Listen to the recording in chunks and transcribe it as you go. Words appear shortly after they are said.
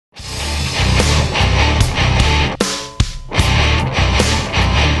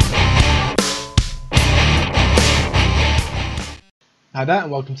Hi there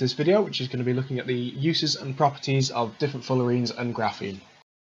and welcome to this video, which is going to be looking at the uses and properties of different fullerenes and graphene.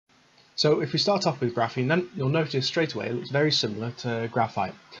 So if we start off with graphene, then you'll notice straight away it looks very similar to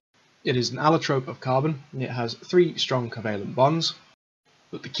graphite. It is an allotrope of carbon and it has 3 strong covalent bonds,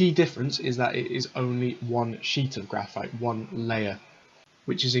 but the key difference is that it is only one sheet of graphite, one layer,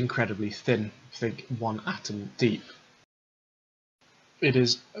 which is incredibly thin, think 1 atom deep. It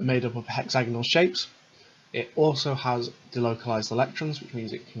is made up of hexagonal shapes. It also has delocalized electrons, which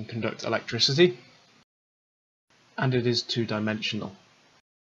means it can conduct electricity, and it is 2-dimensional.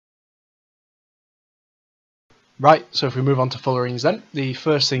 Right, so if we move on to fullerenes then, the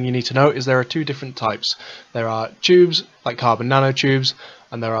first thing you need to know is there are 2 different types. There are tubes, like carbon nanotubes,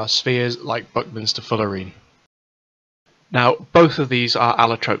 and there are spheres, like Buckminster fullerene. Now, both of these are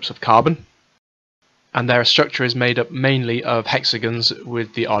allotropes of carbon, and their structure is made up mainly of hexagons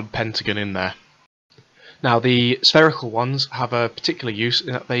with the odd pentagon in there. Now, the spherical ones have a particular use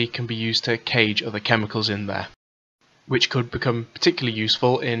in that they can be used to cage other chemicals in there, which could become particularly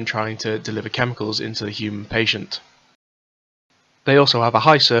useful in trying to deliver chemicals into the human patient. They also have a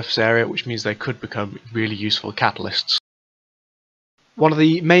high surface area, which means they could become really useful catalysts. One of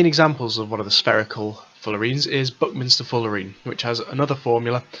the main examples of one of the spherical fullerenes is Buckminster fullerene, which has another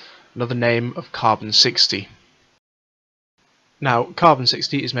formula, another name of carbon-60. Now,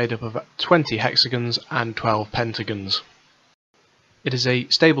 carbon-60 is made up of 20 hexagons and 12 pentagons. It is a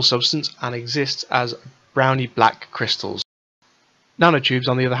stable substance and exists as browny black crystals. Nanotubes,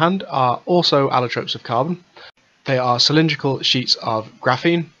 on the other hand, are also allotropes of carbon. They are cylindrical sheets of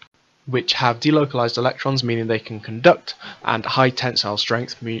graphene, which have delocalized electrons, meaning they can conduct, and high tensile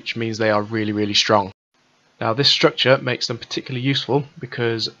strength, which means they are really strong. Now, this structure makes them particularly useful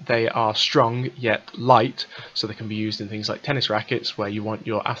because they are strong yet light, so they can be used in things like tennis rackets, where you want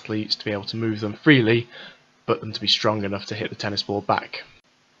your athletes to be able to move them freely, but them to be strong enough to hit the tennis ball back.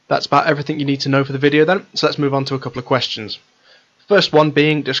 That's about everything you need to know for the video then, so let's move on to a couple of questions. First one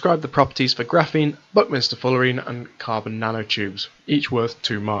being, describe the properties for graphene, Buckminster fullerene and carbon nanotubes, each worth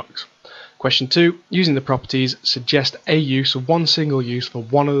 2 marks. Question 2, using the properties, suggest a use or one single use for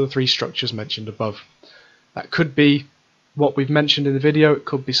one of the 3 structures mentioned above. That could be what we've mentioned in the video, it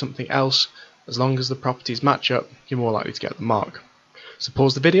could be something else. As long as the properties match up, you're more likely to get the mark. So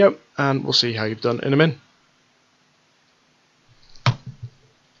pause the video and we'll see how you've done in a minute.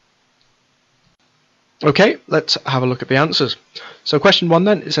 Okay, let's have a look at the answers. So question 1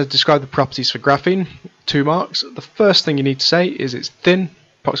 then, it says describe the properties for graphene, 2 marks. The first thing you need to say is it's thin,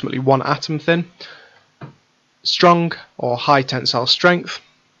 approximately 1 atom thin, strong or high tensile strength,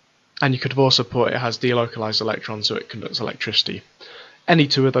 and you could have also put it has delocalized electrons so it conducts electricity. Any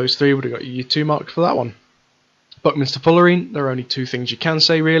 2 of those 3 would have got you 2 marks for that one. Buckminster fullerene, there are only 2 things you can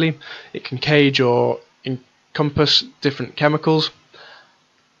say really. It can cage or encompass different chemicals,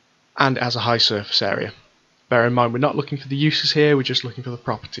 and it has a high surface area. Bear in mind we're not looking for the uses here, we're just looking for the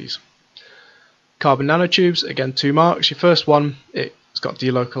properties. Carbon nanotubes, again 2 marks. Your first one, it's got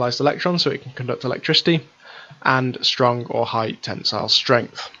delocalized electrons so it can conduct electricity, and strong or high tensile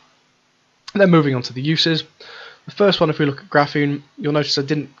strength. Then moving on to the uses. The first one, if we look at graphene, you'll notice I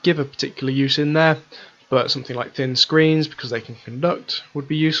didn't give a particular use in there, but something like thin screens, because they can conduct, would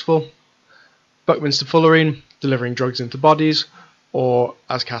be useful. Buckminster fullerene, delivering drugs into bodies, or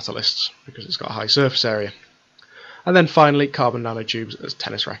as catalysts, because it's got a high surface area. And then finally, carbon nanotubes as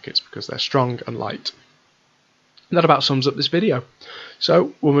tennis rackets, because they're strong and light. That about sums up this video.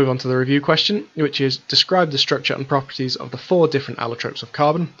 So we'll move on to the review question, which is describe the structure and properties of the 4 different allotropes of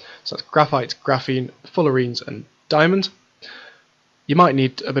carbon. So that's graphite, graphene, fullerenes and diamond. You might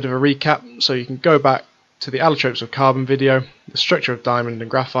need a bit of a recap, so you can go back to the allotropes of carbon video, the structure of diamond and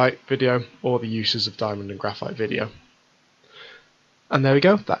graphite video, or the uses of diamond and graphite video. And there we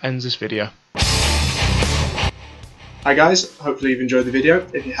go, that ends this video. Hi guys, hopefully you've enjoyed the video.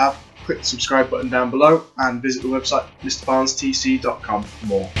 If you have, click the subscribe button down below and visit the website mrbarnestc.com for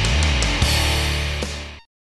more.